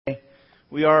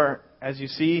We are, as you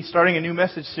see, starting a new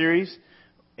message series,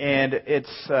 and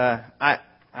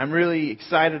I'm really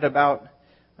excited about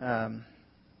the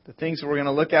things that we're going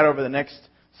to look at over the next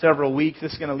several weeks.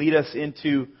 This is going to lead us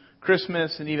into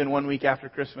Christmas and even 1 week after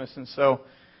Christmas. And so,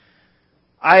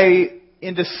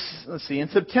 in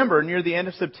September, near the end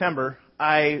of September,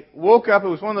 I woke up. It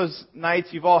was one of those nights,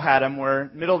 you've all had them, where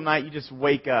middle of the night you just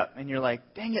wake up and you're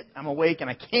like, dang it, I'm awake and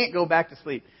I can't go back to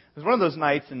sleep. It was one of those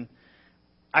nights, and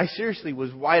I seriously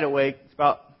was wide awake. It's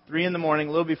about 3 in the morning,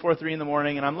 a little before 3 in the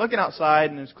morning, and I'm looking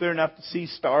outside, and it's clear enough to see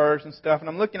stars and stuff, and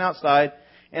I'm looking outside,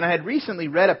 and I had recently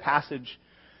read a passage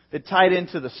that tied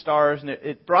into the stars, and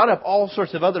it brought up all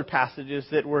sorts of other passages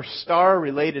that were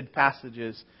star-related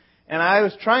passages. And I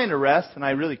was trying to rest, and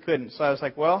I really couldn't. So I was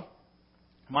like, well,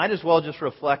 might as well just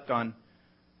reflect on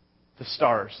the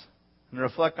stars and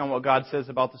reflect on what God says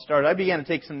about the stars. I began to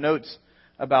take some notes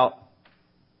about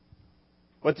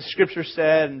what the Scripture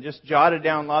said and just jotted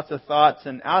down lots of thoughts.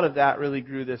 And out of that really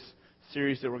grew this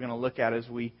series that we're going to look at as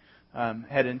we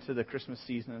head into the Christmas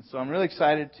season. And so I'm really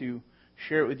excited to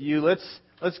share it with you.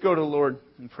 Let's go to the Lord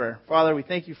in prayer. Father, we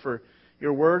thank you for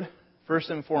your word, first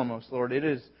and foremost, Lord. It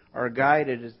is our guide.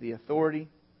 It is the authority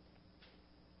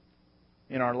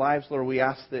in our lives. Lord, we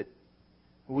ask that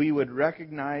we would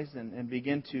recognize and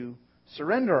begin to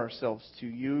surrender ourselves to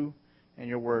you and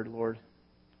your word, Lord,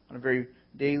 on a very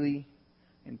daily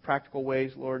and practical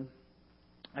ways, Lord.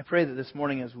 I pray that this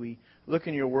morning as we look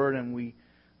in your word and we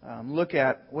look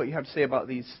at what you have to say about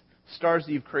these stars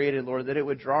that you've created, Lord, that it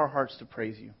would draw our hearts to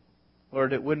praise you.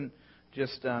 Lord, it wouldn't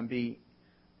just be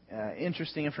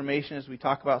interesting information as we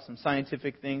talk about some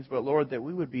scientific things, but Lord, that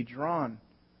we would be drawn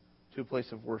to a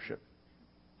place of worship.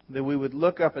 That we would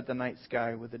look up at the night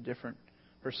sky with a different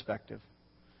perspective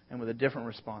and with a different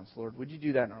response. Lord, would you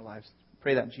do that in our lives?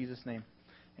 Pray that in Jesus' name.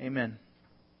 Amen.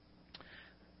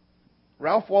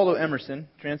 Ralph Waldo Emerson,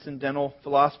 transcendental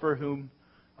philosopher whom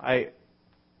I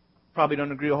probably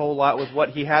don't agree a whole lot with what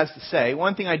he has to say.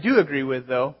 One thing I do agree with,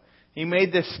 though, he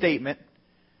made this statement: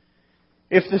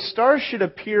 if the stars should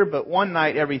appear but one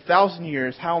night every 1,000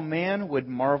 years, how man would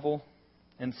marvel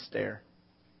and stare.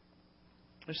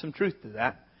 There's some truth to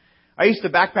that. I used to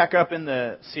backpack up in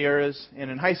the Sierras, and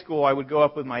in high school I would go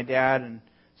up with my dad, and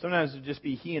sometimes it would just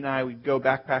be he and I. We'd go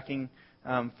backpacking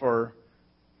for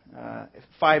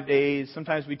 5 days.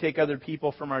 Sometimes we'd take other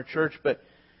people from our church, but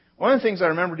one of the things I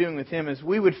remember doing with him is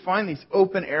we would find these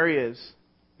open areas.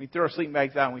 We'd throw our sleeping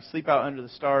bags out and we'd sleep out under the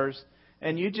stars.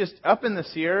 And you just, up in the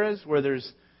Sierras where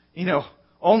there's,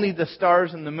 only the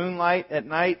stars and the moonlight at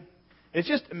night, it's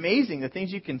just amazing the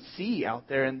things you can see out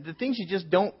there and the things you just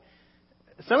don't.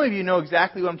 Some of you know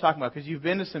exactly what I'm talking about because you've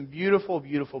been to some beautiful,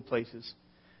 beautiful places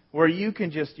where you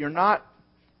can just, you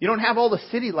don't have all the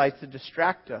city lights to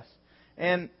distract us.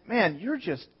 And man, you're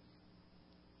just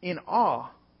in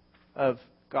awe of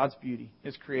God's beauty,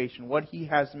 His creation, what He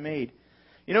has made.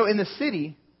 In the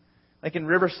city, like in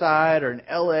Riverside or in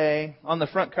L.A., on the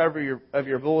front cover of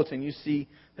your bulletin, you see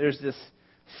there's this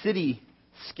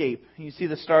cityscape. You see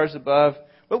the stars above.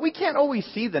 But we can't always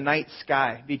see the night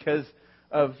sky because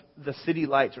of the city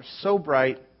lights are so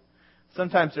bright.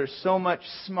 Sometimes there's so much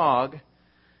smog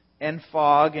and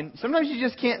fog. And sometimes you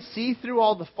just can't see through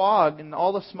all the fog and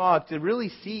all the smog to really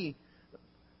see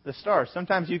the stars.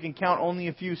 Sometimes you can count only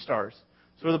a few stars.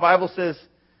 So the Bible says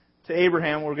to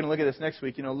Abraham, we're going to look at this next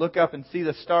week, look up and see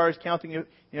the stars, counting,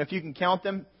 if you can count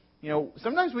them.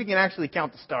 Sometimes we can actually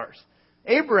count the stars.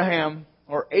 Abraham,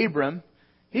 or Abram,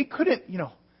 he couldn't,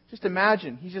 just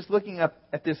imagine. He's just looking up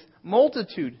at this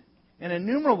multitude, an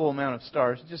innumerable amount of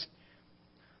stars.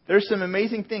 There's some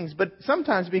amazing things. But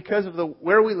sometimes because of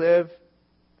where we live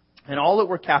and all that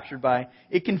we're captured by,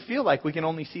 it can feel like we can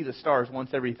only see the stars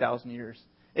once every 1,000 years.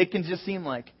 It can just seem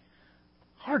like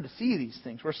hard to see these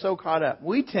things. We're so caught up.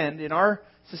 We tend, in our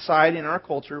society, in our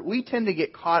culture, we tend to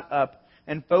get caught up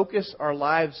and focus our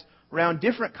lives around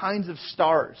different kinds of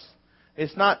stars.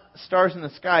 It's not stars in the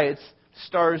sky. It's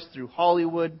stars through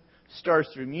Hollywood, stars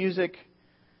through music.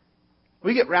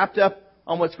 We get wrapped up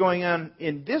on what's going on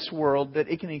in this world that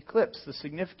it can eclipse the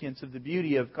significance of the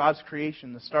beauty of God's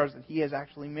creation, the stars that He has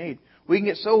actually made. We can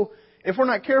get if we're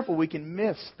not careful, we can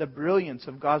miss the brilliance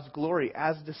of God's glory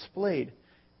as displayed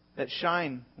that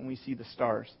shine when we see the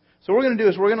stars. So what we're going to do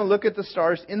is we're going to look at the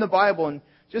stars in the Bible and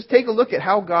just take a look at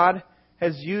how God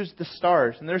has used the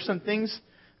stars. And there's some things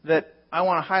that I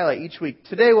want to highlight each week.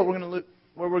 Today what we're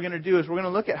going to do is we're going to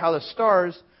look at how the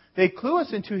stars, they clue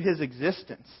us into His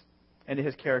existence and to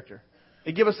His character.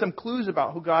 They give us some clues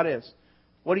about who God is,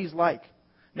 what He's like.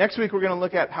 Next week we're going to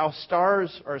look at how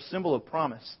stars are a symbol of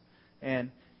promise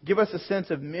and give us a sense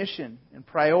of mission and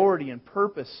priority and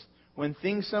purpose. When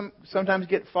things sometimes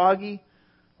get foggy,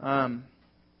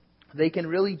 they can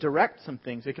really direct some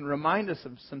things. They can remind us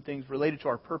of some things related to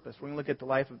our purpose. We're going to look at the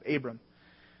life of Abram.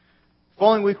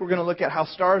 Following week, we're going to look at how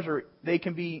stars they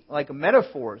can be like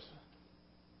metaphors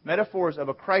of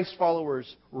a Christ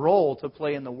follower's role to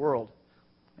play in the world.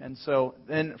 And so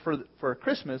then for our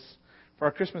Christmas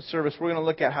service, we're going to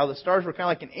look at how the stars were kind of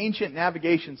like an ancient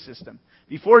navigation system.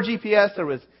 Before GPS, there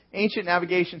was ancient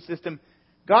navigation system.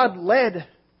 God led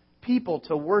people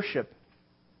to worship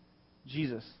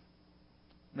Jesus.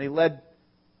 They led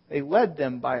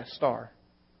them by a star.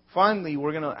 Finally,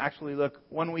 we're going to actually look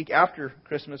 1 week after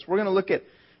Christmas. We're going to look at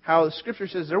how the Scripture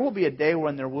says there will be a day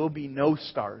when there will be no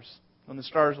stars, when the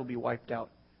stars will be wiped out.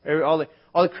 All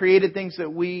the created things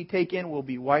that we take in will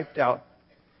be wiped out.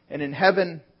 And in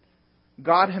heaven,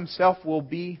 God Himself will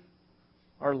be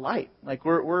our light. Like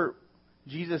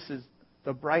Jesus is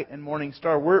the bright and morning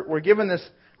star. We're given this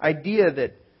idea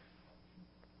that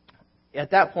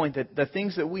at that point that the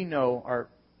things that we know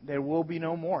there will be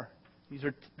no more.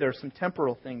 There are some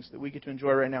temporal things that we get to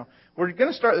enjoy right now. We're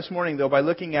going to start this morning, though, by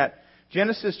looking at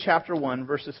Genesis chapter 1,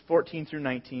 verses 14 through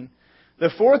 19. The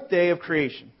fourth day of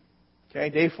creation. Okay,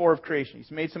 day 4 of creation.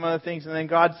 He's made some other things, and then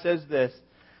God says this: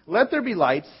 "Let there be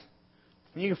lights."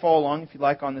 And you can follow along if you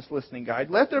like on this listening guide.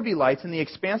 "Let there be lights in the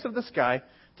expanse of the sky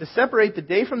to separate the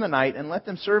day from the night, and let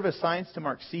them serve as signs to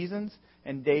mark seasons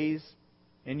and days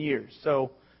and years."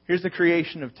 So here's the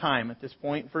creation of time at this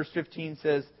point. Verse 15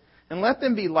 says, "And let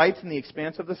them be lights in the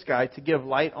expanse of the sky to give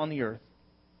light on the earth."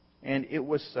 And it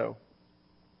was so.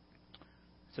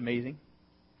 It's amazing.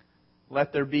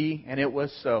 Let there be, and it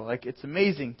was so. Like, it's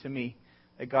amazing to me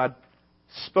that God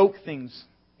spoke things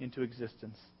into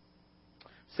existence.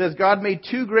 It says God made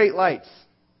 2 great lights.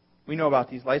 We know about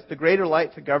these lights. The greater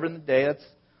light to govern the day, that's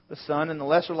the sun, and the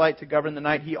lesser light to govern the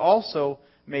night. He also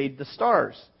made the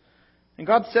stars. And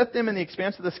God set them in the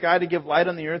expanse of the sky to give light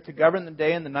on the earth, to govern the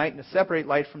day and the night, and to separate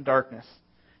light from darkness.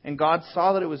 And God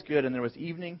saw that it was good, and there was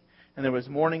evening, and there was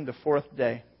morning the 4th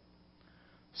day.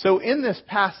 So in this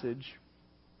passage,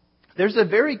 there's a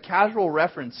very casual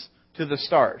reference to the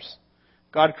stars.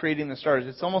 God creating the stars.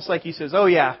 It's almost like He says, "Oh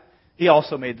yeah, He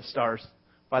also made the stars,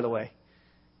 by the way."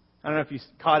 I don't know if you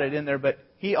caught it in there, but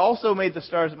He also made the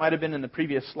stars. It might have been in the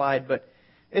previous slide, but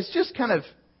it's just kind of,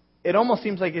 it almost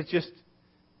seems like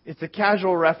it's a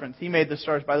casual reference. He made the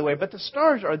stars, by the way. But the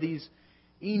stars are these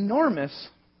enormous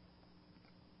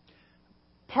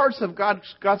parts of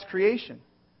God's creation.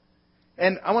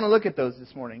 And I want to look at those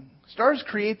this morning. Stars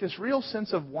create this real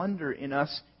sense of wonder in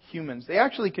us humans. They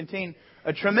actually contain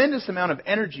a tremendous amount of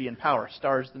energy and power,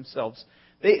 stars themselves.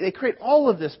 They create all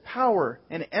of this power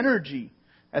and energy.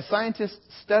 As scientists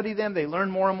study them, they learn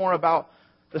more and more about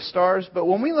the stars. But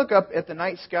when we look up at the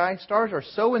night sky, stars are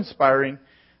so inspiring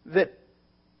that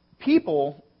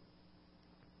people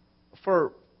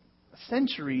for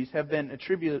centuries have been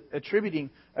attributing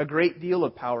a great deal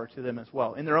of power to them as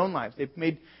well in their own lives. They've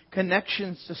made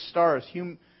connections to stars.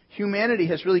 Humanity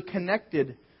has really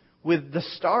connected with the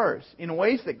stars in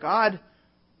ways that God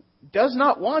does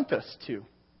not want us to.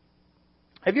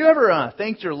 Have you ever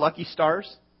thanked your lucky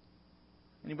stars?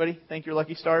 Anybody thank your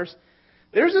lucky stars?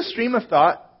 There's a stream of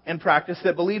thought and practice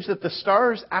that believes that the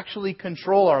stars actually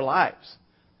control our lives.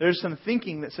 There's some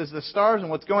thinking that says the stars and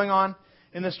what's going on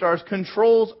in the stars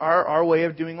controls our way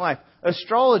of doing life.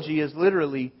 Astrology is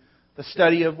literally the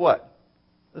study of what?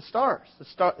 The stars.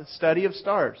 The study of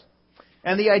stars.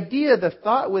 And the idea, the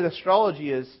thought with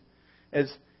astrology is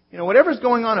whatever's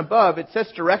going on above, it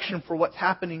sets direction for what's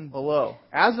happening below.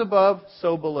 As above,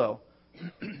 so below.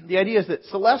 The idea is that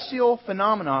celestial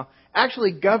phenomena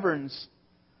actually governs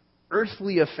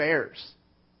earthly affairs.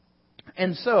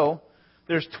 And so,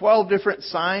 there's 12 different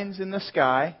signs in the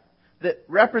sky that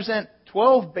represent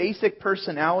 12 basic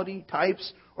personality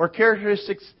types or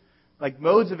characteristics, like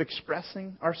modes of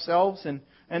expressing ourselves.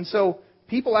 And so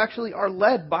people actually are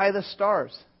led by the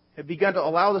stars, have begun to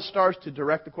allow the stars to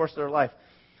direct the course of their life.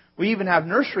 We even have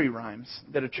nursery rhymes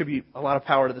that attribute a lot of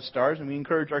power to the stars, and we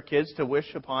encourage our kids to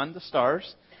wish upon the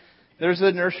stars. There's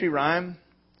a nursery rhyme,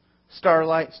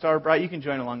 starlight, star bright. You can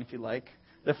join along if you like.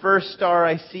 The first star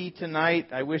I see tonight,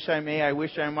 I wish I may, I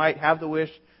wish I might, have the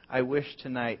wish, I wish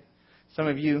tonight. Some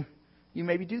of you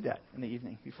maybe do that in the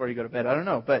evening before you go to bed. I don't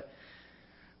know. But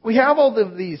we have all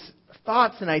of these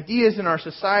thoughts and ideas in our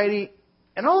society,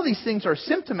 and all of these things are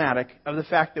symptomatic of the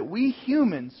fact that we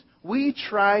humans, we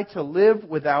try to live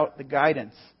without the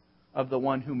guidance of the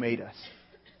one who made us.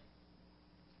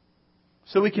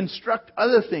 So we construct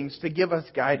other things to give us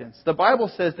guidance. The Bible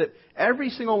says that every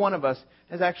single one of us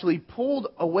has actually pulled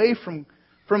away from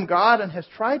God and has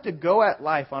tried to go at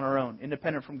life on our own,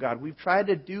 independent from God. We've tried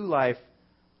to do life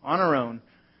on our own,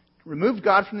 removed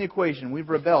God from the equation. We've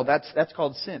rebelled. That's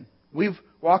called sin. We've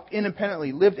walked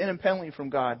independently, lived independently from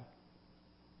God,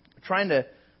 trying to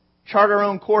chart our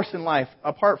own course in life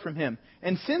apart from Him.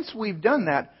 And since we've done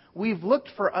that, we've looked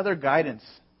for other guidance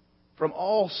from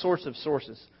all sorts of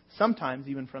sources, sometimes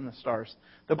even from the stars.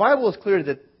 The Bible is clear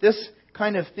that this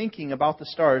kind of thinking about the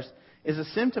stars is a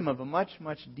symptom of a much,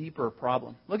 much deeper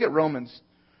problem. Look at Romans.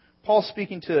 Paul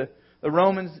speaking to the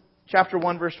Romans, chapter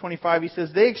 1, verse 25, he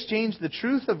says, "They exchanged the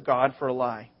truth of God for a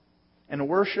lie, and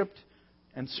worshipped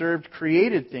and served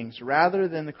created things rather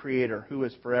than the Creator, who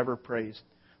is forever praised."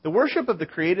 The worship of the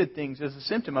created things is a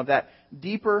symptom of that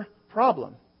deeper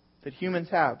problem that humans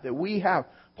have, that we have.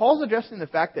 Paul's addressing the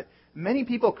fact that many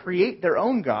people create their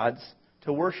own gods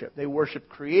to worship. They worship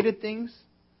created things.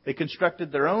 They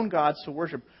constructed their own gods to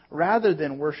worship rather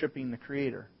than worshiping the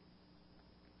Creator.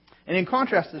 And in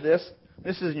contrast to this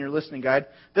is in your listening guide,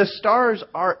 the stars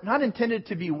are not intended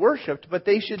to be worshipped, but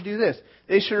they should do this.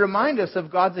 They should remind us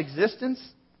of God's existence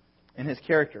and His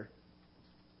character.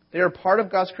 They are part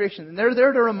of God's creation, and they're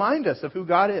there to remind us of who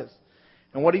God is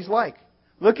and what He's like.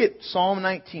 Look at Psalm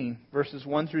 19, verses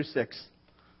 1 through 6.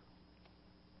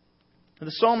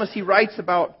 The psalmist, he writes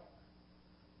about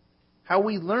how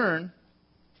we learn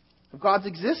of God's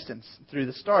existence through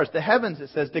the stars. The heavens,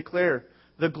 it says, declare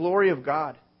the glory of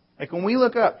God. Like when we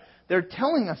look up, they're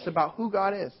telling us about who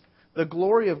God is, the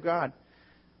glory of God.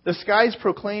 The skies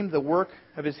proclaim the work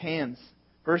of His hands.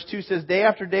 Verse 2 says, day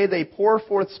after day they pour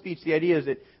forth speech. The idea is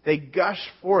that they gush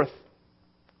forth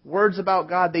words about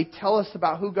God. They tell us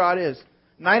about who God is.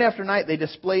 Night after night they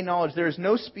display knowledge. There is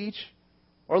no speech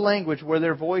or language where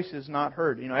their voice is not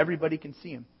heard. You know, everybody can see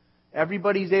Him.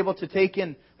 Everybody's able to take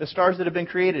in the stars that have been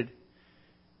created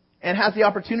and has the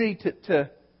opportunity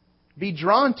to be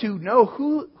drawn to know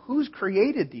who's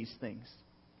created these things.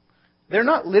 They're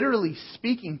not literally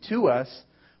speaking to us,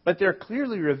 but they're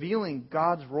clearly revealing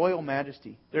God's royal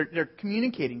majesty. They're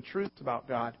communicating truths about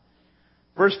God.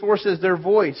 Verse 4 says, their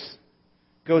voice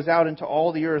goes out into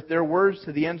all the earth, their words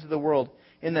to the ends of the world.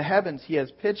 In the heavens He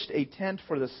has pitched a tent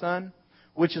for the sun,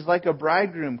 which is like a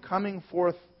bridegroom coming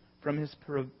forth from his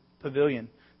pavilion.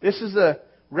 This is a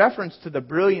reference to the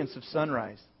brilliance of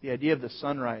sunrise, the idea of the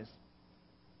sunrise.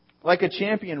 Like a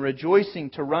champion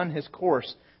rejoicing to run his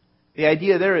course. The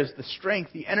idea there is the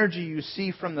strength, the energy you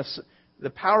see from the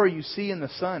power you see in the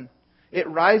sun. It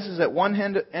rises at one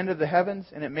end of the heavens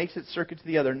and it makes its circuit to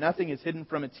the other. Nothing is hidden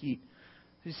from its heat.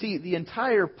 You see, the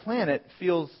entire planet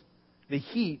feels the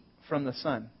heat from the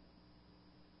sun.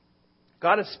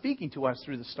 God is speaking to us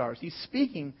through the stars. He's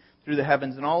speaking through the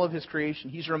heavens and all of His creation.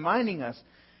 He's reminding us,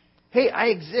 hey, I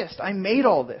exist. I made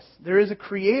all this. There is a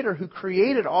Creator who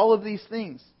created all of these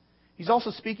things. He's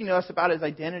also speaking to us about His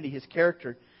identity, His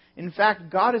character. In fact,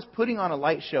 God is putting on a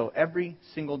light show every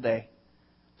single day.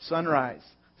 Sunrise,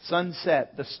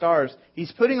 sunset, the stars.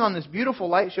 He's putting on this beautiful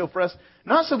light show for us,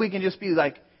 not so we can just be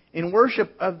like in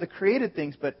worship of the created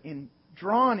things, but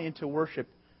drawn into worship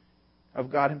of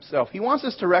God Himself. He wants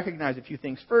us to recognize a few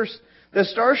things. First, the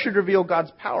stars should reveal God's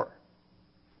power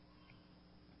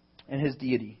and His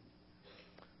deity.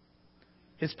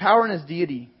 His power and His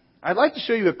deity. I'd like to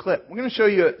show you a clip. We're going to show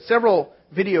you several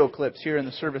video clips here in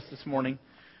the service this morning.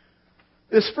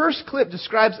 This first clip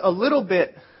describes a little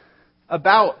bit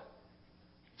about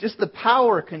just the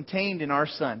power contained in our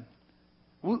sun.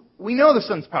 We know the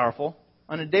sun's powerful.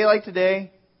 On a day like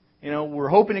today, we're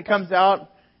hoping it comes out.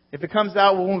 If it comes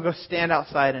out, we won't go stand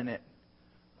outside in it.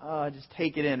 Just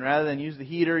take it in rather than use the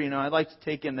heater. I'd like to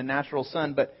take in the natural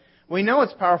sun, but we know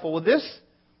it's powerful. Well, this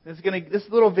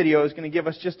little video is going to give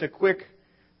us just a quick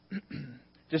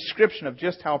description of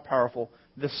just how powerful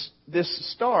this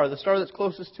star, the star that's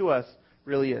closest to us,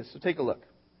 really is. So take a look.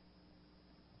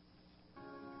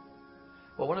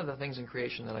 Well, one of the things in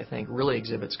creation that I think really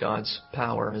exhibits God's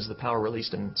power is the power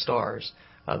released in stars.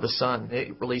 The sun,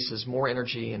 it releases more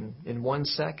energy in 1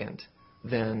 second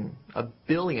than 1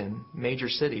 billion major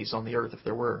cities on the earth, if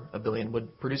there were 1 billion,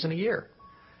 would produce in a year.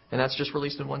 And that's just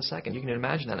released in 1 second. You can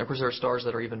imagine that. And of course, there are stars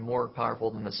that are even more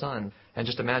powerful than the sun. And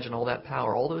just imagine all that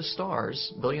power, all those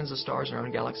stars, billions of stars in our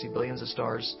own galaxy, billions of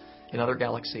stars in other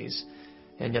galaxies.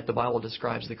 And yet the Bible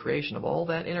describes the creation of all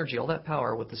that energy, all that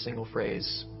power with the single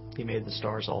phrase, He made the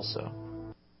stars also.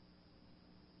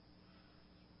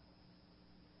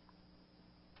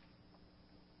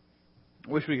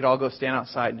 I wish we could all go stand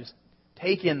outside and just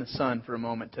take in the sun for a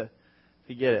moment to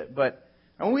get it. But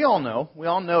and we all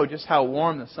know just how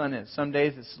warm the sun is. Some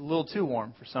days it's a little too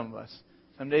warm for some of us.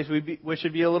 Some days we wish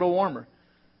it'd be a little warmer.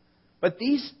 But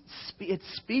it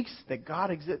speaks that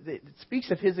God exists. It speaks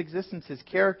of His existence, His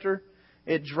character.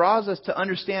 It draws us to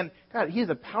understand God. He is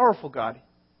a powerful God.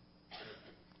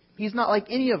 He's not like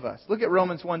any of us. Look at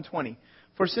Romans 1:20.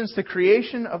 For since the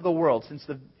creation of the world, since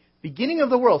the beginning of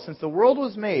the world, since the world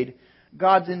was made,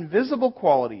 God's invisible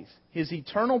qualities, His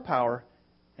eternal power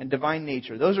and divine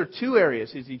nature. Those are two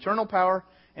areas, His eternal power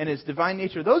and His divine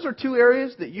nature. Those are two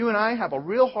areas that you and I have a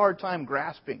real hard time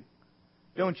grasping.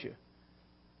 Don't you?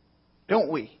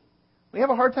 Don't we? We have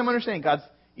a hard time understanding God's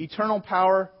eternal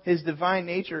power, His divine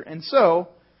nature. And so,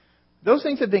 those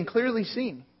things have been clearly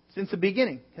seen since the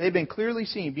beginning. They've been clearly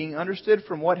seen, being understood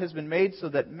from what has been made so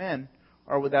that men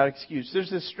are without excuse. There's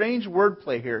this strange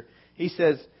wordplay here. He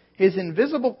says, His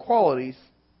invisible qualities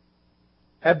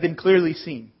have been clearly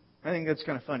seen. I think that's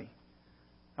kind of funny.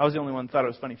 I was the only one who thought it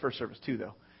was funny first service too,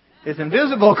 though. His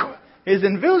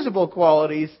invisible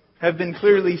qualities have been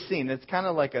clearly seen. It's kind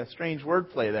of like a strange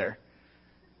wordplay there.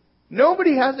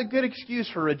 Nobody has a good excuse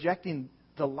for rejecting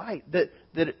the light,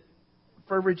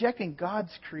 for rejecting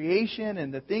God's creation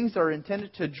and the things that are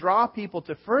intended to draw people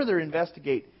to further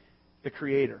investigate the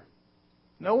Creator.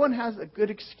 No one has a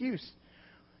good excuse.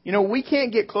 You know, we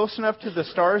can't get close enough to the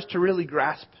stars to really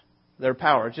grasp their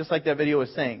power, just like that video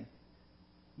was saying.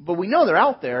 But we know they're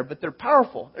out there, but they're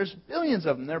powerful. There's billions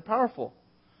of them. They're powerful.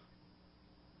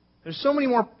 There's so many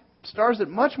more stars that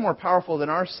are much more powerful than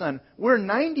our sun. We're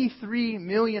 93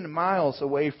 million miles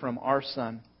away from our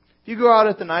sun. If you go out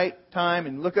at the night time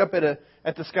and look up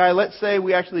at the sky, let's say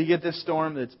we actually get this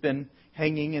storm that's been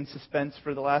hanging in suspense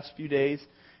for the last few days.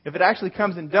 If it actually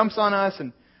comes and dumps on us,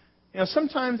 and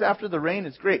sometimes after the rain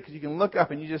it's great because you can look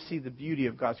up and you just see the beauty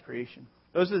of God's creation.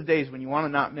 Those are the days when you want to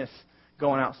not miss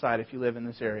going outside if you live in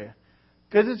this area.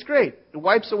 Because it's great. It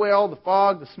wipes away all the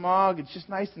fog, the smog. It's just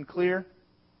nice and clear.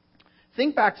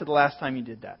 Think back to the last time you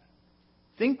did that.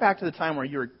 Think back to the time where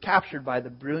you were captured by the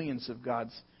brilliance of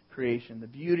God's creation, the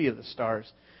beauty of the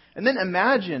stars. And then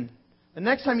imagine, the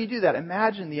next time you do that,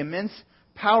 imagine the immense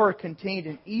power contained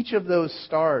in each of those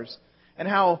stars. And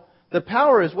how the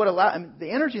power is the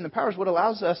energy and the power is what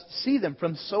allows us to see them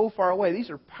from so far away. These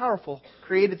are powerful,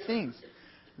 created things.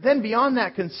 Then beyond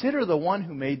that, consider the one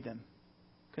who made them.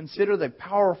 Consider the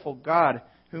powerful God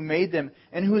who made them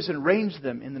and who has arranged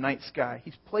them in the night sky.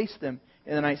 He's placed them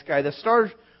in the night sky. The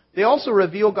stars, they also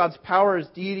reveal God's power as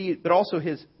deity, but also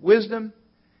His wisdom,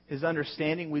 His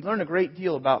understanding. We learn a great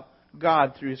deal about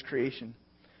God through His creation.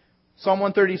 Psalm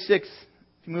 136,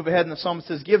 if you move ahead in the psalm, it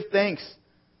says, Give thanks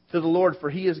to the Lord, for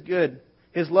He is good.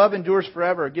 His love endures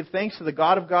forever. Give thanks to the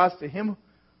God of gods, to Him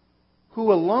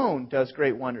who alone does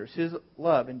great wonders. His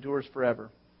love endures forever.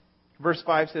 Verse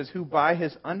 5 says, Who by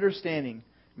His understanding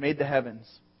made the heavens.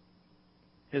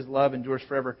 His love endures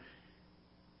forever.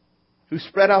 Who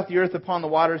spread out the earth upon the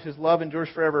waters. His love endures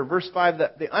forever. Verse 5,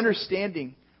 the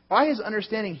understanding. By His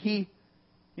understanding, He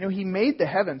made the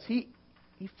heavens. He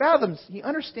fathoms, He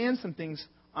understands some things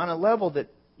on a level that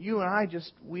you and I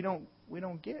we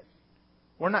don't get.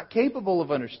 We're not capable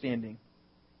of understanding.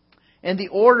 And the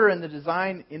order and the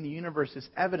design in the universe is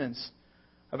evidence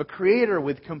of a Creator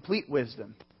with complete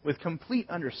wisdom, with complete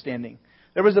understanding.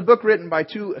 There was a book written by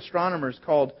two astronomers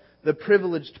called The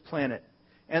Privileged Planet.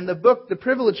 And the book, The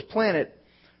Privileged Planet,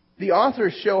 the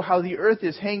authors show how the Earth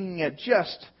is hanging at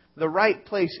just the right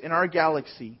place in our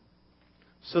galaxy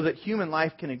so that human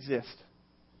life can exist.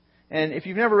 And if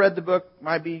you've never read the book, it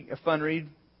might be a fun read.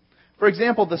 For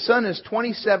example, the Sun is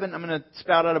 27... I'm going to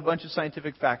spout out a bunch of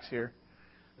scientific facts here.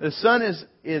 The Sun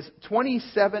is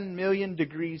 27 million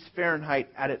degrees Fahrenheit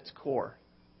at its core.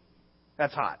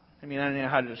 That's hot. I mean, I don't know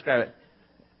how to describe it.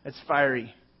 It's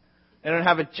fiery. They don't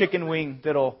have a chicken wing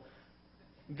that'll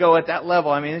go at that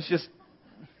level. I mean, it's just...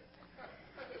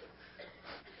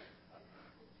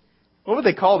 What would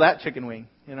they call that chicken wing,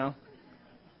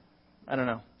 I don't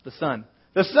know. The sun.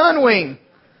 The sun wing!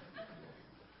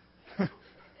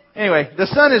 Anyway, the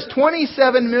Sun is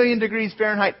 27 million degrees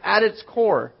Fahrenheit at its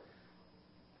core.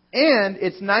 And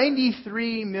it's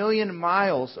 93 million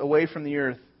miles away from the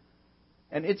Earth.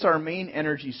 And it's our main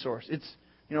energy source. It's,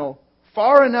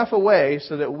 far enough away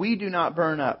so that we do not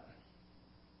burn up.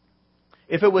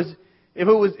 If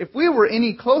we were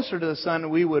any closer to the Sun,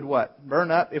 we would what?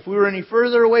 Burn up. If we were any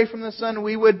further away from the Sun,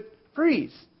 we would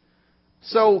freeze.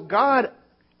 So God,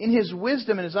 in His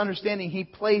wisdom and His understanding, He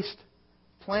placed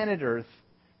planet Earth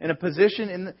in a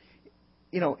position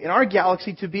in our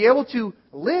galaxy to be able to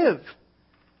live.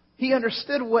 He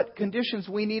understood what conditions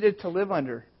we needed to live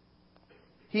under.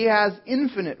 He has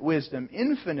infinite wisdom,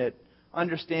 infinite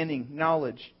understanding,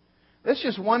 knowledge. That's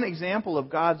just one example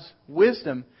of God's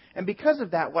wisdom. And because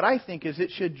of that, what I think is it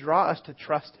should draw us to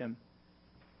trust Him.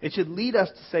 It should lead us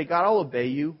to say, God, I'll obey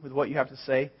You with what You have to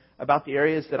say about the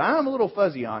areas that I'm a little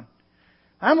fuzzy on.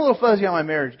 I'm a little fuzzy on my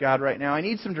marriage, God, right now. I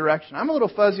need some direction. I'm a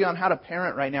little fuzzy on how to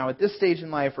parent right now at this stage in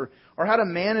life, or how to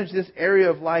manage this area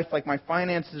of life, like my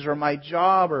finances or my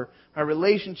job or my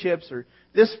relationships or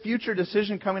this future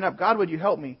decision coming up. God, would you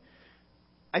help me?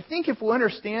 I think if we'll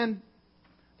understand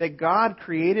that God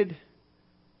created,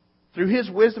 through His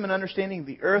wisdom and understanding,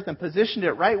 the earth and positioned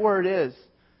it right where it is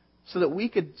so that we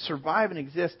could survive and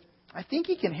exist, I think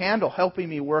He can handle helping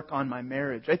me work on my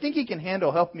marriage. I think He can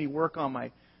handle helping me work on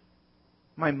my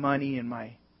money and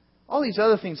all these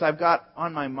other things I've got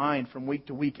on my mind from week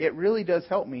to week. It really does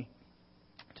help me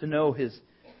to know His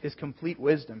complete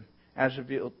wisdom as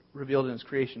revealed in His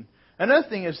creation. Another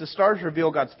thing is the stars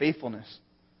reveal God's faithfulness,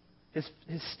 His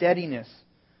steadiness,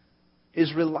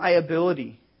 His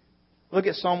reliability. Look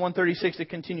at Psalm 136. It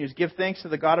continues. Give thanks to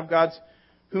the God of gods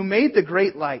who made the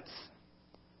great lights.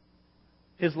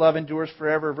 His love endures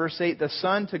forever. Verse 8, the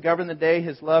sun to govern the day,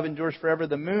 His love endures forever.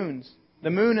 The moon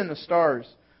and the stars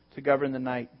to govern the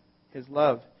night. His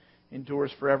love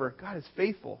endures forever. God is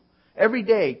faithful. Every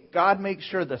day, God makes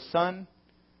sure the sun,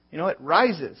 it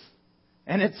rises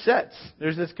and it sets.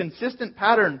 There's this consistent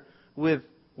pattern with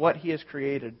what He has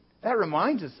created. That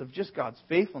reminds us of just God's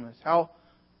faithfulness, how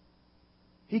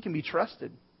He can be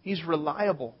trusted. He's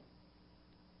reliable.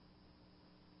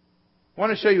 I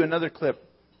want to show you another clip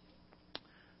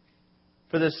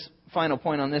for this final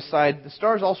point on this side. The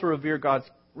stars also reveal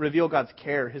God's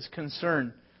care, His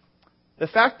concern. The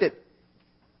fact that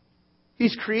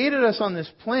He's created us on this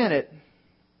planet,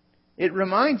 it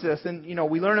reminds us, and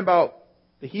we learn about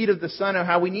the heat of the sun and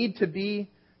how we need to be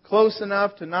close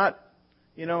enough to not,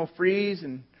 freeze,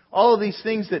 and all of these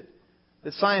things that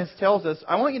science tells us.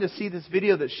 I want you to see this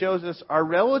video that shows us our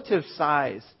relative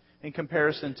size in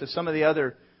comparison to some of the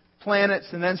other planets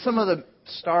and then some of the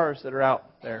stars that are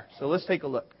out there. So let's take a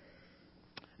look.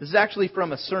 This is actually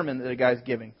from a sermon that a guy's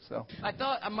giving. So I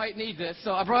thought I might need this,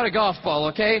 so I brought a golf ball,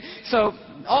 okay? So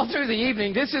all through the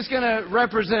evening, this is going to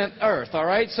represent Earth, all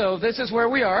right? So this is where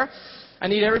we are. I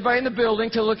need everybody in the building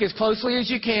to look as closely as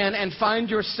you can and find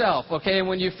yourself, okay? And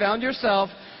when you found yourself,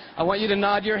 I want you to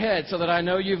nod your head so that I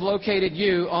know you've located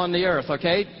you on the earth,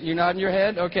 okay? You nodding your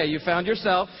head? Okay, you found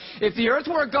yourself. If the earth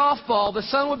were a golf ball, the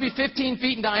sun would be 15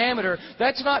 feet in diameter.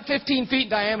 That's not 15 feet in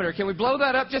diameter. Can we blow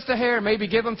that up just a hair, maybe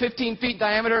give them 15 feet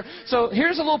diameter? So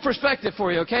here's a little perspective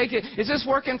for you, okay? Is this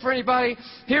working for anybody?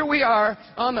 Here we are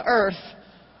on the earth,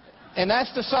 and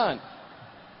that's the sun.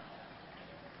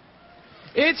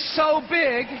 It's so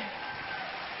big.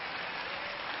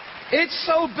 It's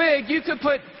so big you could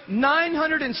put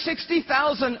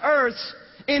 960,000 Earths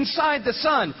inside the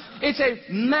sun. It's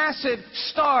a massive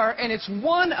star, and it's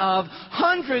one of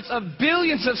hundreds of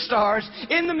billions of stars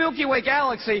in the Milky Way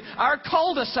galaxy, our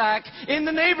cul-de-sac in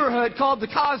the neighborhood called the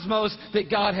cosmos that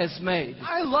God has made.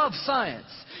 I love science.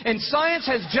 And science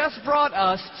has just brought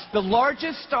us the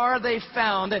largest star they've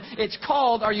found. It's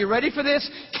called, are you ready for this?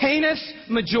 Canis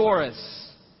Majoris.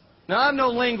 Now, I'm no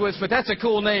linguist, but that's a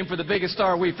cool name for the biggest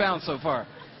star we've found so far.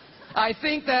 I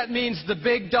think that means the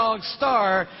big dog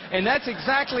star, and that's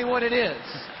exactly what it is.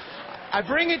 I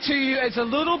bring it to you as a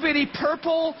little bitty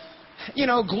purple,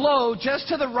 glow just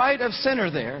to the right of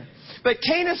center there. But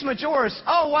Canis Majoris,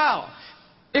 oh wow.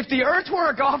 If the earth were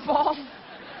a golf ball,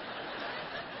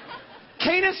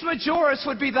 Canis Majoris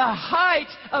would be the height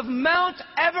of Mount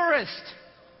Everest.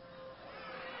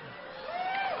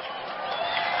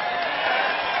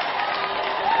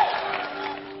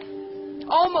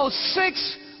 Almost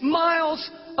 6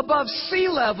 miles above sea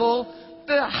level,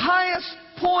 the highest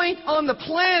point on the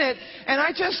planet, and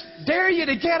I just dare you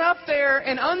to get up there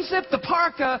and unzip the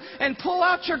parka and pull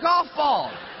out your golf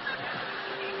ball.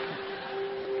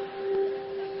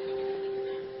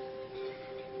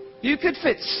 You could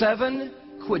fit 7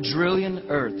 quadrillion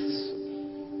Earths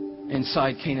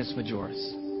inside Canis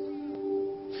Majoris.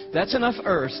 That's enough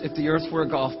Earths, if the Earth were a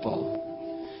golf ball,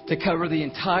 to cover the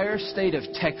entire state of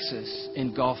Texas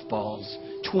in golf balls,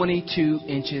 22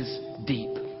 inches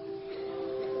deep.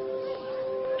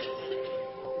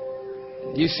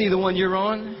 Do you see the one you're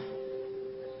on?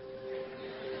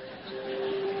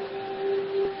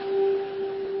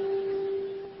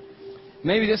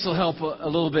 Maybe this will help a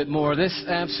little bit more. This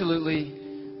absolutely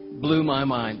blew my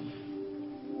mind.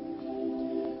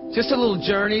 Just a little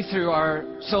journey through our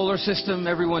solar system.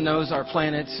 Everyone knows our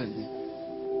planets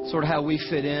and sort of how we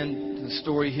fit in to the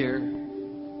story here.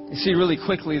 You see really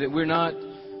quickly that we're not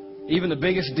even the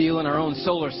biggest deal in our own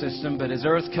solar system, but as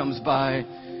Earth comes by,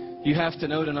 you have to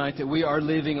know tonight that we are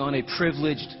living on a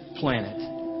privileged planet.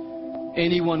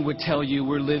 Anyone would tell you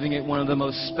we're living at one of the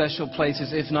most special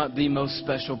places, if not the most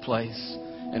special place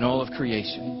in all of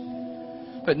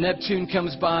creation. But Neptune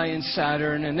comes by and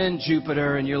Saturn and then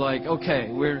Jupiter, and you're like, okay,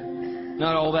 we're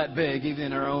not all that big, even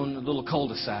in our own little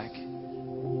cul-de-sac.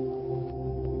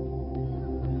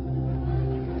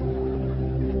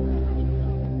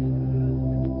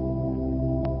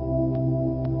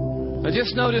 I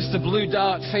just noticed the blue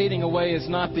dot fading away is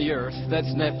not the Earth.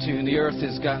 That's Neptune. The Earth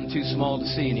has gotten too small to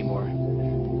see anymore.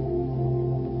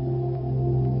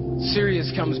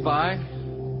 Sirius comes by.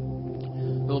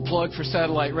 Little plug for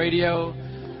satellite radio.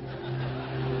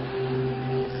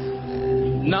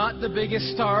 Not the biggest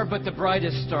star, but the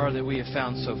brightest star that we have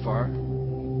found so far.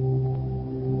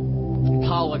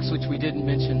 Pollux, which we didn't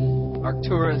mention.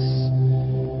 Arcturus.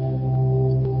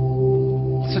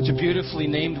 Such a beautifully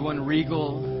named one,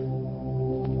 Regal.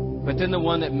 But then the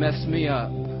one that messed me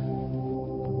up.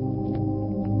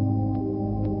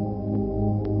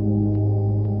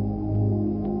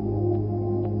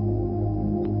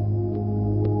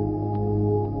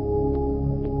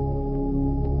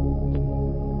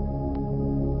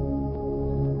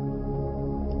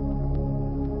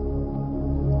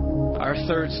 Our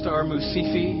third star,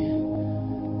 Musifi.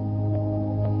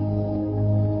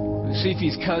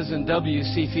 Musifi's cousin, W.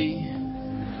 Cephei.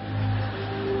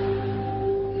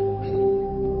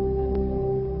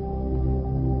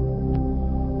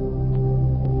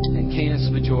 Canis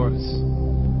Majoris.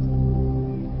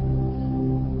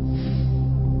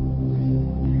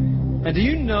 And do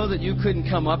you know that you couldn't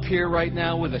come up here right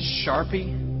now with a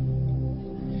Sharpie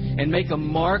and make a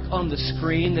mark on the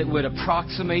screen that would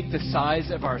approximate the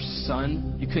size of our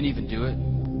sun? You couldn't even do it.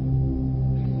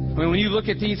 I mean, when you look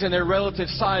at these in their relative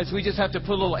size, we just have to put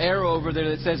a little arrow over there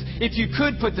that says, if you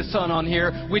could put the sun on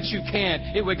here, which you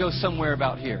can't, it would go somewhere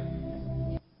about here.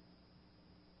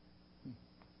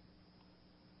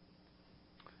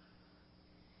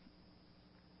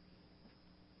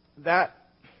 That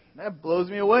blows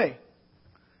me away.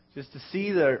 Just to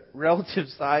see the relative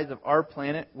size of our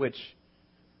planet, which,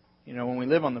 when we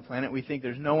live on the planet, we think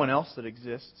there's no one else that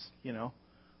exists.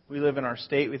 We live in our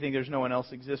state, we think there's no one else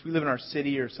that exists. We live in our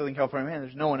city or Southern California, man,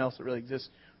 there's no one else that really exists.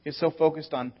 We get so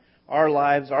focused on our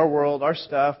lives, our world, our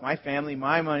stuff, my family,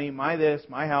 my money, my this,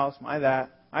 my house, my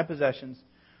that, my possessions.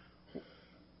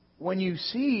 When you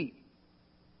see,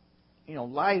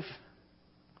 life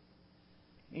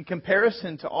in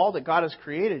comparison to all that God has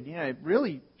created, it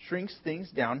really shrinks things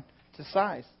down to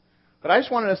size. But I just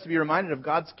wanted us to be reminded of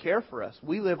God's care for us.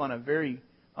 We live on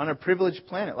a privileged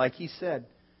planet, like He said.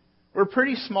 We're a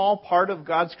pretty small part of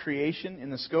God's creation in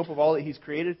the scope of all that He's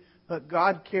created, but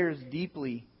God cares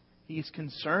deeply. He's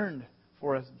concerned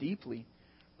for us deeply.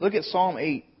 Look at Psalm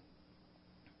 8.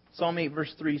 Psalm 8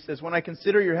 verse 3 says, "When I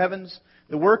consider your heavens,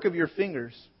 the work of your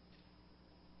fingers,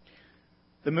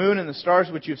 the moon and the stars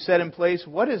which you've set in place,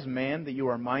 what is man that you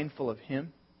are mindful of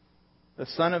him? The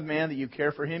Son of Man that you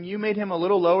care for him? You made him a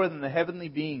little lower than the heavenly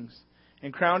beings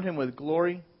and crowned him with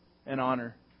glory and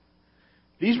honor."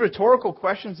 These rhetorical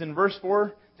questions in verse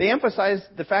 4, they emphasize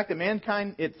the fact that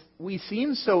mankind, we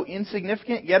seem so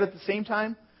insignificant, yet at the same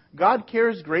time, God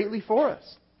cares greatly for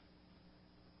us.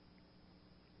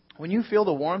 When you feel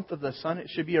the warmth of the sun, it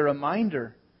should be a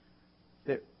reminder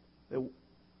that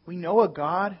we know a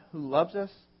God who loves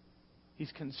us.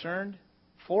 He's concerned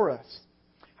for us.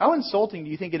 How insulting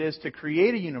do you think it is to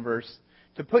create a universe,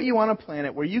 to put you on a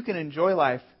planet where you can enjoy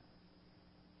life,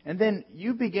 and then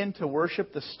you begin to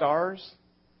worship the stars,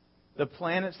 the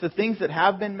planets, the things that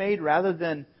have been made, rather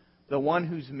than the one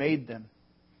who's made them?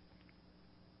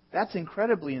 That's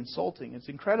incredibly insulting. It's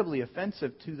incredibly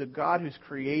offensive to the God who's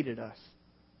created us.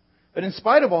 But in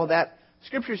spite of all that,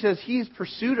 Scripture says He's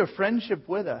pursued a friendship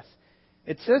with us.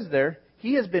 It says there,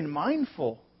 He has been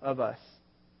mindful of us.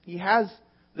 He has,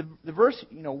 the verse,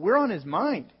 we're on His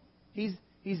mind. He's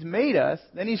made us,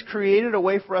 then He's created a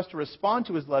way for us to respond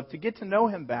to His love, to get to know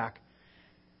Him back.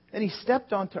 Then He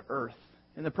stepped onto earth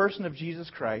in the person of Jesus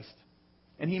Christ,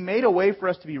 and He made a way for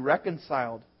us to be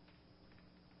reconciled,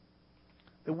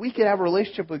 that we could have a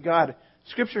relationship with God.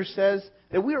 Scripture says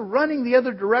that we are running the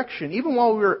other direction, even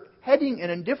while we were heading in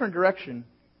a different direction.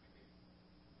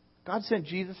 God sent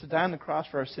Jesus to die on the cross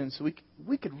for our sins so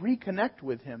we could reconnect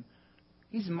with Him.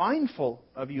 He's mindful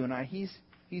of you and I.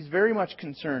 He's very much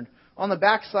concerned. On the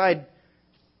backside,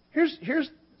 here's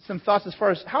some thoughts as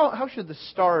far as how should the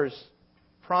stars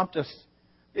prompt us.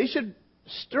 They should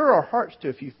stir our hearts to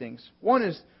a few things. One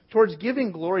is towards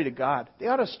giving glory to God. They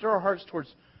ought to stir our hearts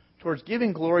towards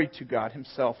giving glory to God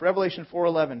Himself. Revelation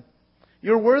 4:11.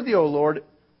 "You're worthy, O Lord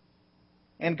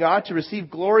and God, to receive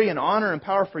glory and honor and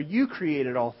power, for you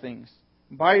created all things.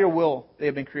 By your will they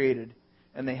have been created,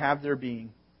 and they have their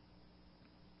being."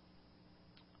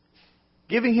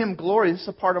 Giving Him glory, this is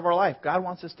a part of our life. God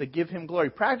wants us to give Him glory.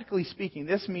 Practically speaking,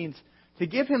 this means to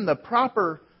give Him the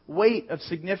proper weight of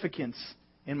significance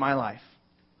in my life.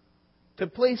 To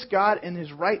place God in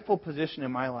His rightful position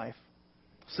in my life.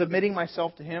 Submitting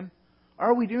myself to Him.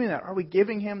 Are we doing that? Are we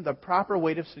giving Him the proper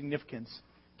weight of significance?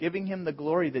 Giving Him the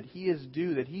glory that He is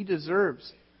due, that He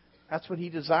deserves. That's what He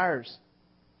desires.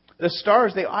 The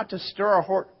stars, they ought to stir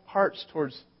our hearts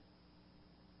towards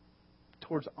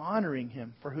honoring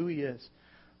Him for who He is.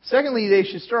 Secondly, they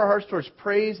should stir our hearts towards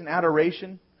praise and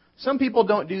adoration. Some people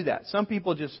don't do that. Some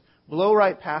people just blow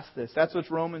right past this. That's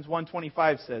what Romans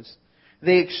 1:25 says.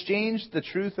 They exchanged the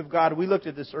truth of God, we looked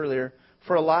at this earlier,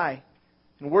 for a lie,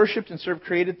 and worshipped and served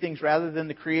created things rather than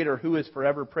the Creator who is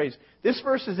forever praised. This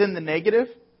verse is in the negative,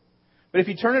 but if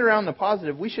you turn it around in the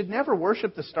positive, we should never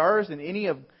worship the stars and any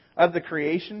of the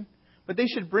creation, but they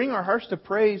should bring our hearts to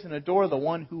praise and adore the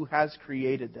one who has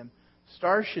created them.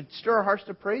 Stars should stir our hearts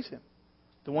to praise Him,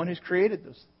 the one who's created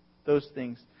those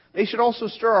things. They should also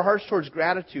stir our hearts towards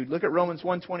gratitude. Look at Romans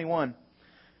 1:21.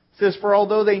 It says, "For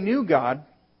although they knew God,"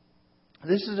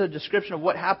 this is a description of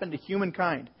what happened to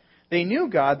humankind. They knew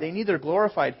God, they neither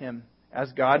glorified Him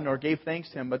as God nor gave thanks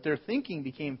to Him, but their thinking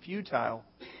became futile,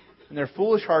 and their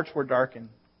foolish hearts were darkened.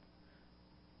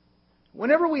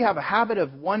 Whenever we have a habit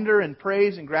of wonder and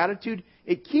praise and gratitude,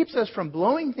 it keeps us from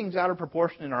blowing things out of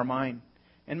proportion in our mind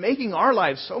and making our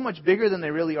lives so much bigger than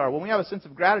they really are. When we have a sense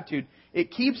of gratitude,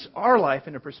 it keeps our life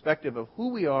in a perspective of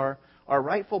who we are, our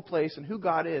rightful place, and who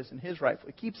God is and His rightful.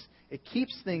 It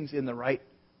keeps things in the right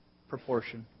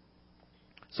proportion.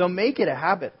 So make it a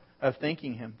habit of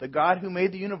thanking Him. The God who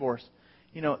made the universe,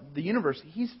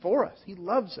 He's for us. He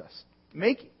loves us.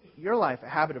 Make your life a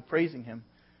habit of praising Him.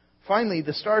 Finally,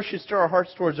 the stars should stir our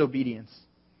hearts towards obedience.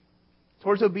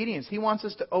 Towards obedience. He wants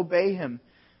us to obey Him.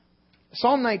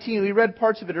 Psalm 19, we read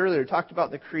parts of it earlier, talked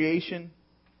about the creation,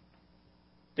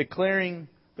 declaring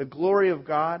the glory of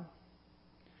God.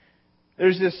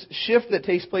 There's this shift that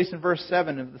takes place in verse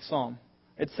 7 of the Psalm.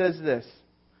 It says this.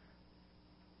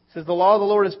 It says, "The law of the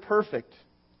Lord is perfect,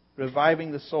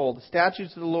 reviving the soul. The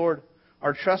statutes of the Lord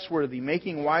are trustworthy,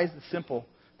 making wise the simple.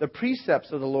 The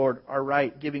precepts of the Lord are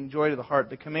right, giving joy to the heart.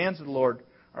 The commands of the Lord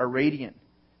are radiant,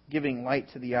 giving light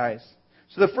to the eyes."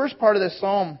 So the first part of this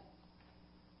psalm,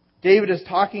 David is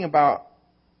talking about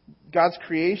God's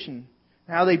creation,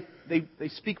 how they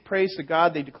speak praise to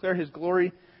God, they declare His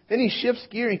glory. Then he shifts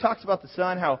gear and he talks about the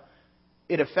sun, how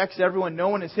it affects everyone, no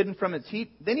one is hidden from its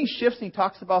heat. Then he shifts and he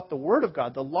talks about the Word of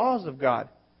God, the laws of God.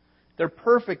 They're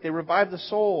perfect, they revive the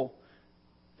soul,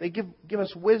 they give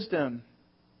us wisdom.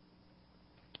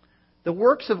 The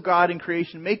works of God in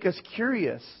creation make us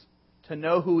curious to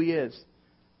know who He is,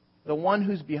 the one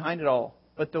who's behind it all.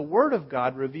 But the Word of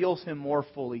God reveals Him more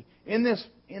fully. In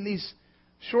these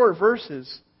short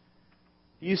verses,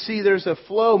 you see there's a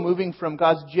flow moving from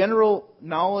God's general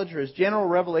knowledge or His general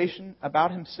revelation about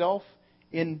Himself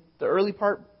in the early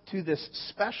part to this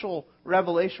special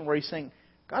revelation where He's saying,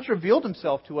 God's revealed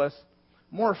Himself to us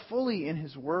more fully in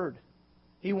His Word.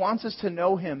 He wants us to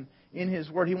know Him in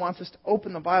His Word. He wants us to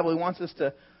open the Bible. He wants us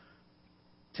to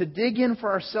dig in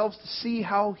for ourselves to see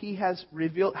how He has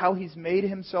revealed, how He's made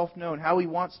Himself known, how He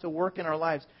wants to work in our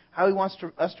lives, how He wants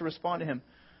us to respond to Him.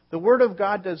 The Word of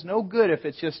God does no good if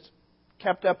it's just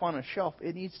kept up on a shelf.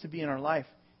 It needs to be in our life.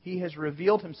 He has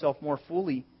revealed Himself more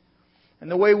fully. And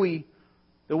the way we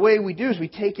do is we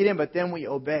take it in, but then we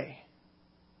obey.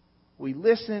 We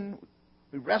listen,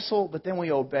 we wrestle, but then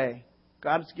we obey.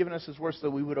 God has given us His Word so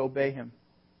that we would obey Him.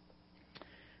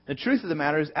 The truth of the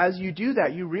matter is, as you do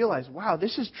that, you realize, wow,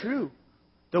 this is true.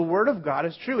 The Word of God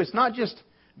is true. It's not just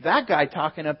that guy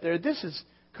talking up there. This is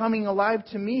coming alive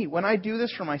to me. When I do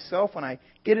this for myself, when I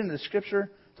get into the Scripture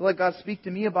to let God speak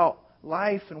to me about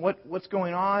life and what's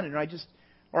going on, and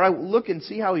I look and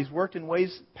see how He's worked in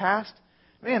ways past,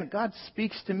 man, God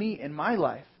speaks to me in my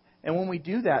life. And when we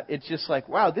do that, it's just like,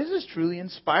 wow, this is truly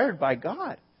inspired by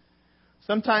God.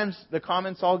 Sometimes the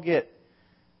comments I'll get,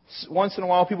 once in a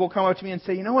while people come up to me and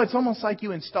say, it's almost like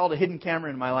you installed a hidden camera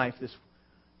in my life.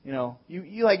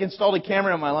 You like installed a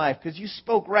camera in my life because you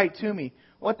spoke right to me.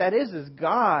 What that is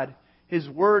God, His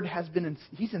Word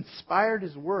He's inspired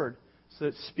His Word so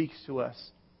it speaks to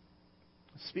us.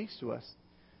 It speaks to us.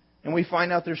 And we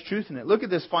find out there's truth in it. Look at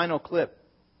this final clip.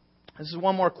 This is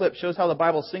one more clip. Shows how the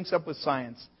Bible syncs up with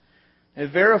science.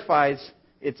 It verifies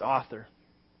its author.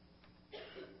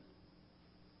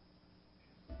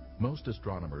 Most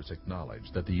astronomers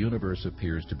acknowledge that the universe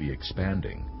appears to be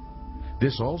expanding.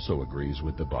 This also agrees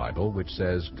with the Bible, which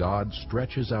says God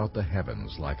stretches out the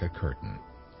heavens like a curtain.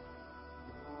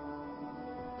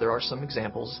 There are some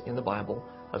examples in the Bible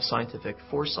of scientific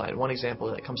foresight. One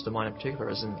example that comes to mind in particular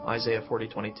is in Isaiah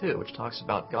 40:22, which talks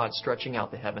about God stretching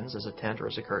out the heavens as a tent or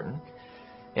as a curtain.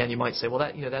 And you might say, well,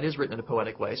 that is written in a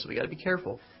poetic way, so we got to be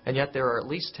careful. And yet there are at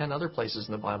least 10 other places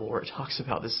in the Bible where it talks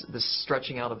about this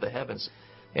stretching out of the heavens.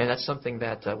 And that's something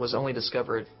that was only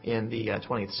discovered in the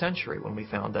 20th century, when we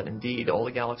found that indeed all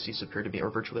the galaxies appear to be, or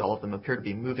virtually all of them, appear to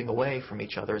be moving away from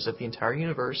each other, as if the entire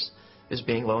universe is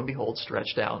being, lo and behold,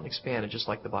 stretched out and expanded, just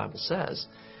like the Bible says.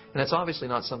 And that's obviously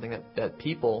not something that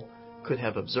people could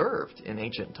have observed in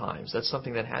ancient times. That's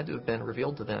something that had to have been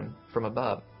revealed to them from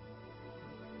above.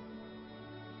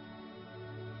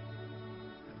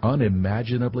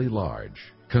 Unimaginably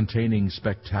large, containing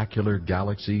spectacular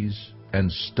galaxies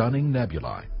and stunning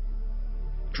nebulae.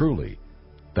 Truly,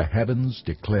 the heavens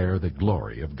declare the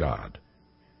glory of God.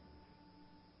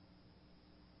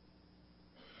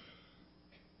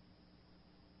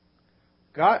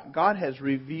 God has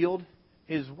revealed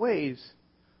His ways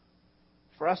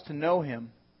for us to know Him.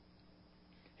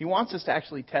 He wants us to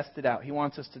actually test it out. He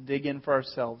wants us to dig in for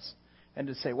ourselves and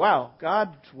to say, wow,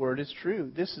 God's Word is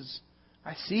true.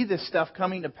 I see this stuff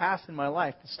coming to pass in my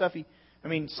life. The stuff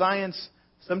science,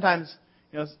 sometimes,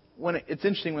 it's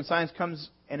interesting when science comes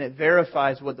and it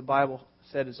verifies what the Bible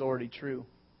said is already true.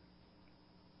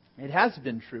 It has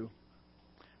been true.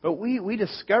 But we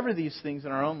discover these things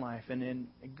in our own life, and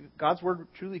God's Word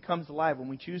truly comes alive when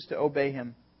we choose to obey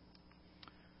Him.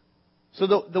 So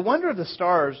the wonder of the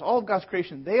stars, all of God's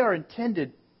creation, they are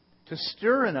intended to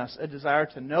stir in us a desire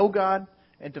to know God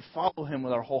and to follow Him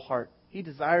with our whole heart. He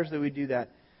desires that we do that.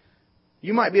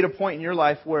 You might be at a point in your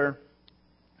life where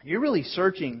you're really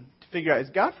searching to figure out, is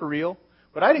God for real?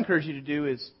 What I'd encourage you to do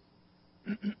is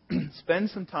spend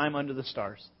some time under the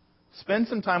stars. Spend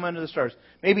some time under the stars.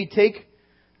 Maybe take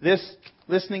this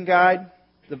listening guide,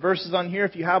 the verses on here.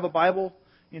 If you have a Bible,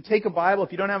 take a Bible.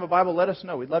 If you don't have a Bible, let us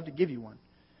know. We'd love to give you one.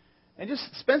 And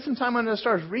just spend some time under the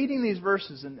stars reading these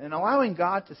verses and allowing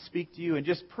God to speak to you and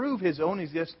just prove His own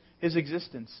His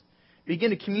existence.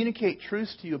 Begin to communicate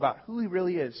truths to you about who He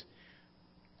really is.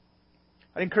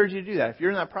 I'd encourage you to do that. If you're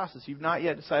in that process, you've not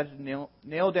yet decided to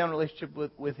nail down a relationship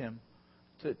with Him,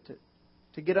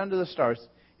 to get under the stars.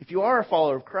 If you are a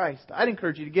follower of Christ, I'd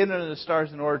encourage you to get under the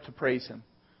stars in order to praise Him.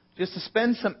 Just to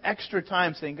spend some extra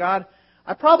time saying, God,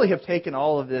 I probably have taken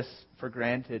all of this for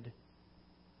granted.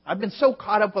 I've been so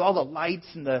caught up with all the lights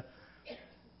and the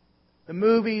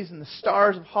movies and the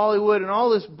stars of Hollywood and all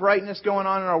this brightness going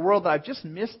on in our world that I've just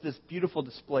missed this beautiful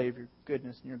display of Your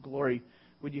goodness and Your glory.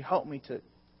 Would You help me to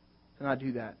not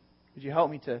do that? Would You help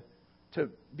me to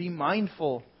be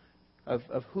mindful of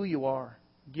who You are?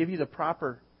 Give You the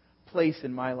proper place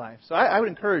in my life. So I would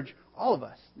encourage all of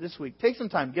us this week, take some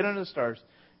time, get under the stars,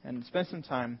 and spend some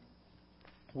time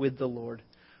with the Lord.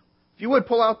 If you would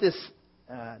pull out this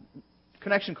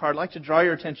connection card, I'd like to draw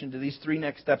your attention to these 3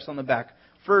 next steps on the back.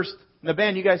 First, the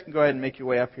band, you guys can go ahead and make your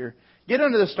way up here. Get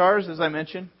under the stars, as I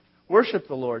mentioned. Worship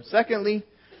the Lord. Secondly,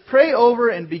 pray over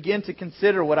and begin to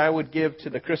consider what I would give to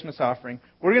the Christmas offering.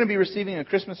 We're going to be receiving a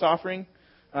Christmas offering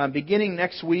beginning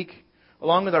next week,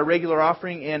 along with our regular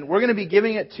offering, and we're going to be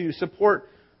giving it to support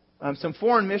some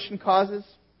foreign mission causes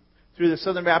through the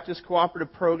Southern Baptist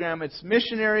Cooperative Program. It's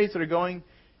missionaries that are going.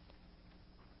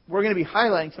 We're going to be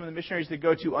highlighting some of the missionaries that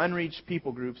go to unreached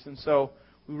people groups, and so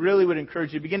we really would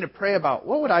encourage you to begin to pray about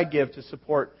what would I give to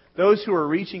support those who are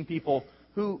reaching people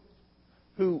who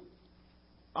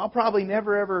I'll probably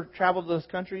never ever travel to those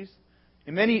countries.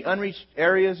 In many unreached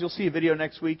areas, you'll see a video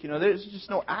next week. There's just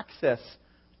no access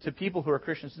to people who are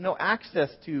Christians. There's no access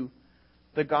to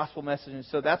the gospel message, and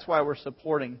so that's why we're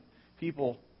supporting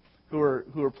people who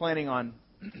are planning on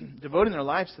devoting their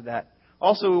lives to that.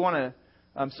 Also, we want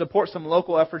to support some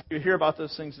local efforts. You'll hear about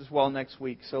those things as well next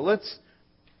week. So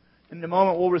in a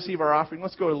moment, we'll receive our offering.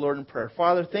 Let's go to the Lord in prayer.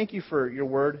 Father, thank You for Your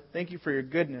Word. Thank You for Your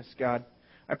goodness, God.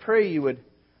 I pray You would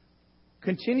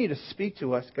continue to speak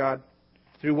to us, God,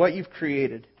 through what You've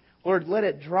created. Lord, let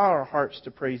it draw our hearts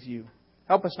to praise You.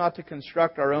 Help us not to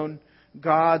construct our own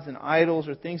gods and idols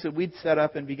or things that we'd set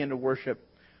up and begin to worship,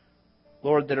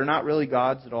 Lord, that are not really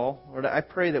gods at all. Lord, I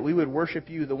pray that we would worship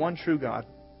You, the one true God,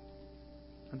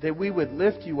 that we would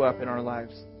lift You up in our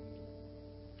lives,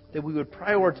 that we would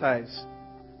prioritize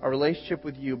our relationship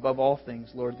with You above all things,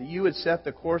 Lord, that You would set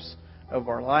the course of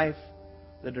our life,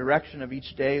 the direction of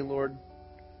each day, Lord.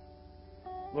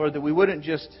 Lord, that we wouldn't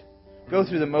just go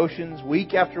through the motions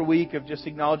week after week of just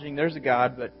acknowledging there's a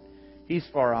God, but He's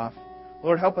far off.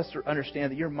 Lord, help us to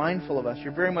understand that You're mindful of us.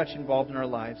 You're very much involved in our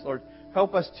lives. Lord,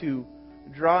 help us to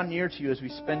draw near to You as we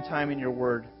spend time in Your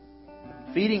Word,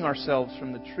 feeding ourselves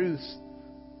from the truths,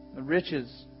 the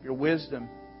riches, Your wisdom.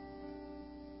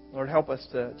 Lord, help us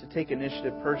to take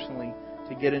initiative personally to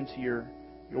to get into your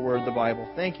Word, the Bible.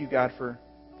 Thank you, God, for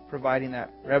providing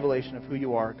that revelation of who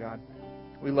you are, God.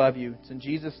 We love you. It's in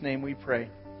Jesus' name we pray.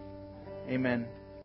 Amen.